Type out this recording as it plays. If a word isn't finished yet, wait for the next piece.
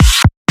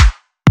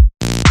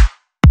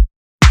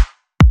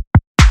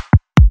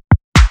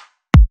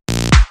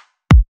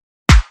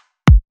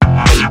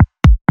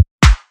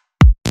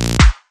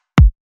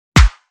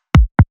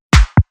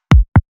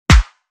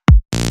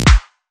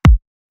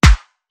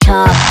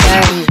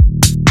dirty.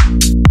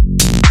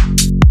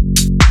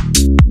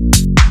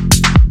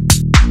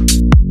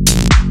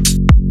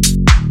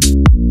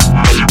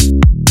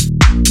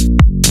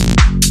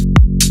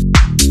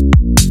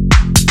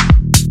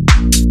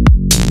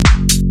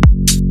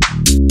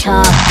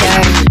 Talk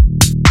dirty.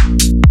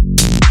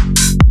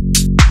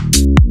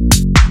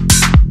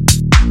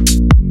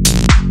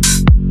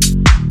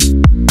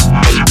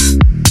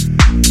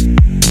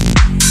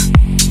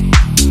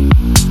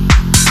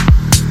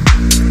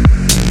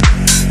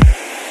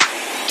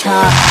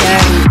 Talk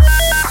dirty.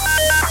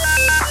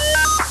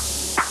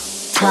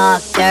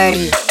 Talk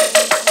dirty.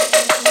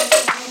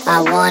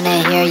 I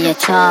wanna hear you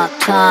talk.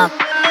 Talk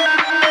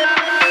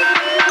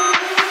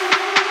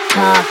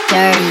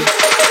dirty.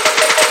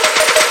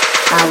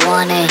 I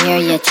wanna hear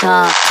you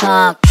talk.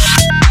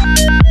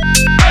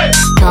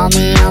 Call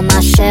me on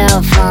my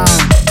cell phone.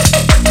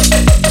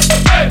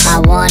 I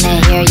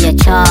wanna hear you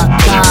talk.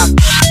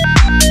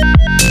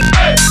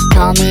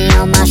 Call me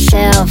on my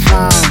cell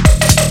phone.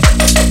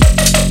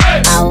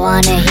 I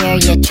wanna hear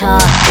you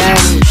talk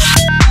dirty.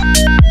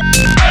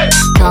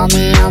 Call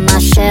me on my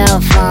cell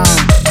phone.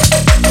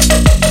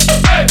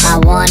 I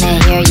wanna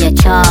hear you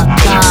talk.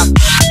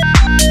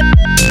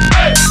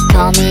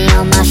 Call me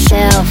on my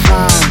cell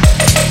phone.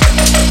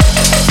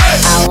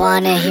 I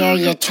wanna hear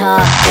you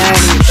talk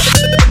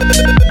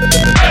dirty.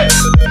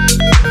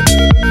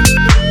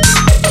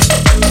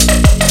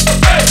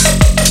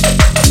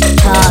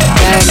 Talk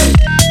dirty.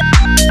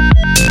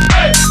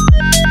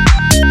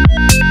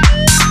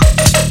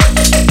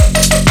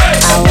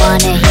 I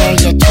wanna hear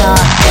you talk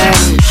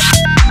dirty.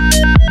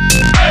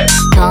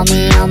 Call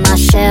me on my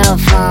cell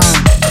phone.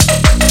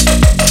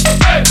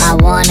 I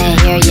wanna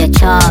hear you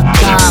talk.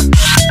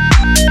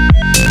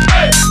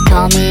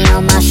 Call me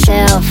on my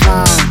cell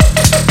phone.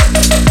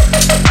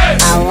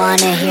 I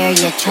wanna hear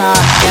you talk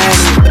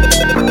dirty.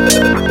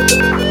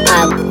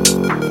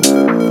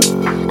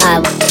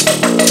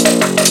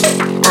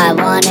 I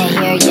wanna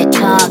hear you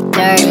talk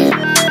dirty.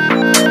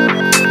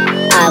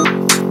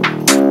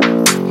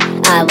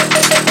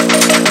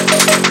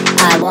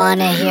 I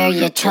wanna hear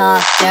you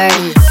talk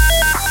dirty.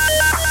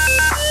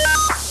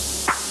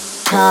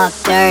 Talk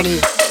dirty.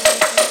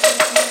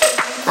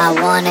 I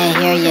wanna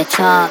hear you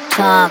talk.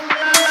 Talk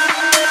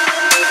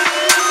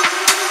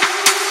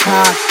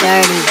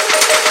dirty.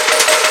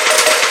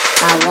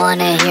 I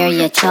wanna hear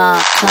you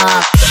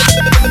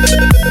talk.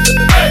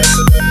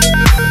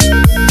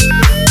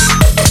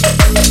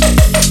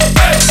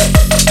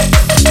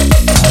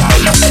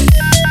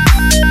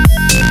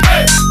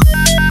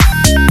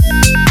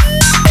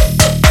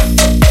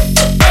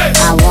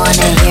 I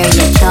wanna hear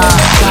you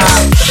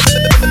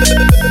talk.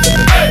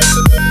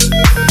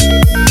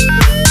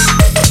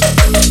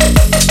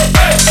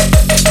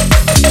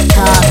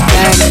 Talk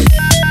dirty.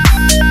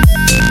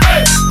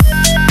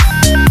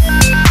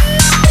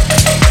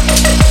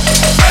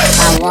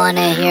 I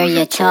wanna hear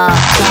you talk.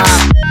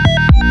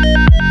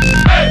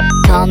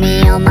 Call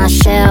me on my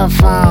cell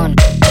phone.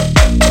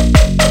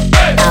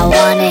 I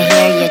wanna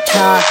hear you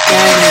talk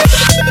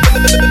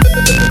dirty.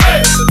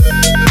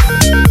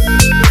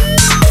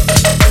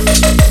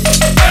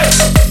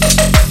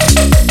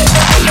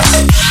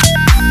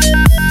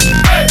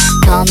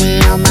 Call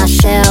me on my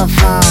cell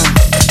phone.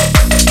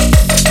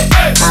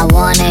 I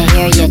wanna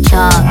hear you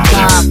talk.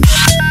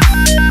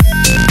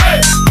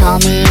 Call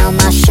me on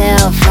my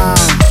cell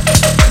phone.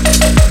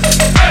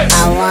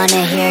 I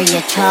wanna hear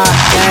you talk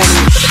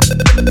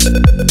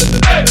dirty.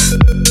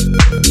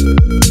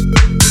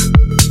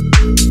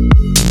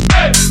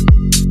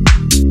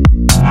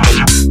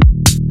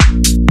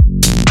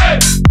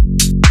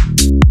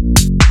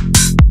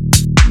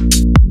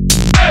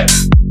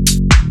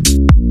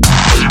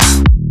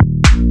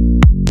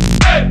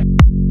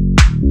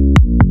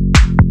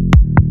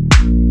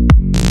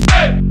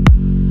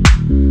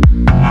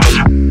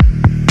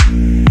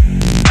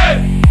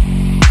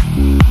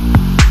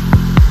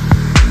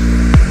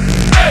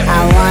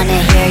 I wanna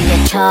hear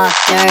you talk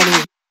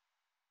dirty.